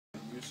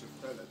use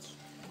of credits.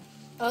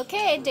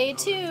 Okay, day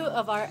 2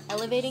 of our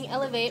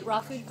Elevate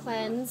Raw Food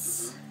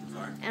Cleanse.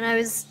 And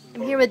I'm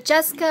here with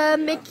Jessica,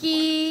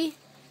 Mickey,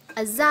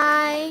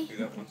 Azai,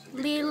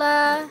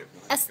 Leela,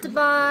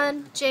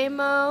 Esteban,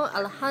 Jamo,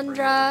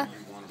 Alejandra,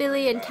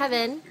 Billy, and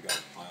Kevin.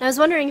 And I was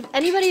wondering if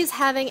anybody's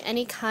having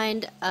any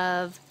kind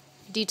of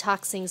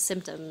detoxing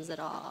symptoms at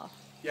all.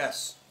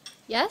 Yes.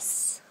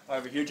 Yes? I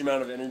have a huge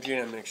amount of energy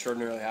and I'm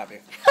extraordinarily happy.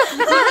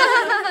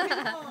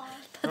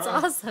 That's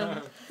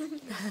awesome.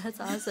 That's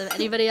awesome.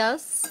 Anybody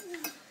else?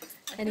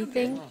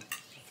 Anything?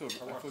 I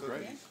feel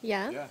great.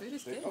 Yeah? Yeah.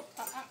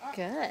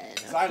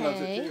 Good. I love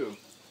it Okay. too.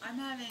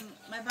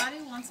 My body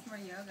wants more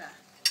yoga.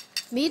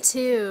 Me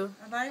too.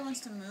 My body wants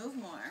to move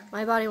more.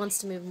 My body wants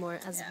to move more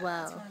as That's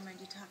well. one of my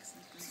detoxing.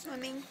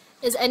 Swimming.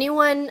 Is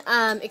anyone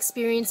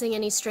experiencing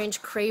any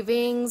strange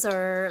cravings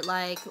or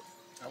like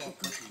I want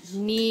cookies.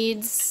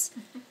 needs?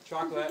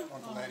 Chocolate.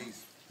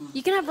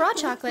 You can have raw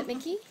chocolate,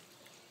 Mickey.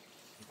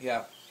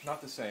 Yeah,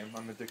 not the same.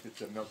 I'm addicted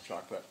to milk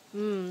chocolate,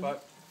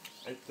 but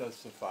it does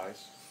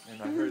suffice.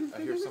 And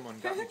I hear someone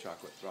got me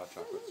chocolate, raw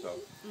chocolate, so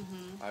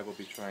I will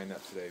be trying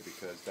that today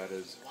because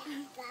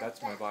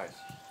that's my vice.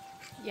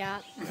 Yeah.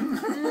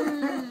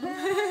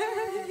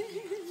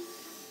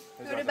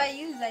 What about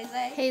you, Zai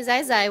Zai? Hey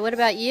Zai Zai, what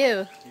about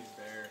you? He's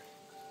there.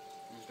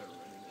 He's never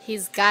ready.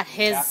 He's got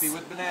Happy his.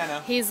 with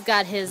banana. He's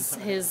got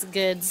his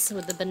goods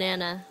with the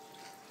banana.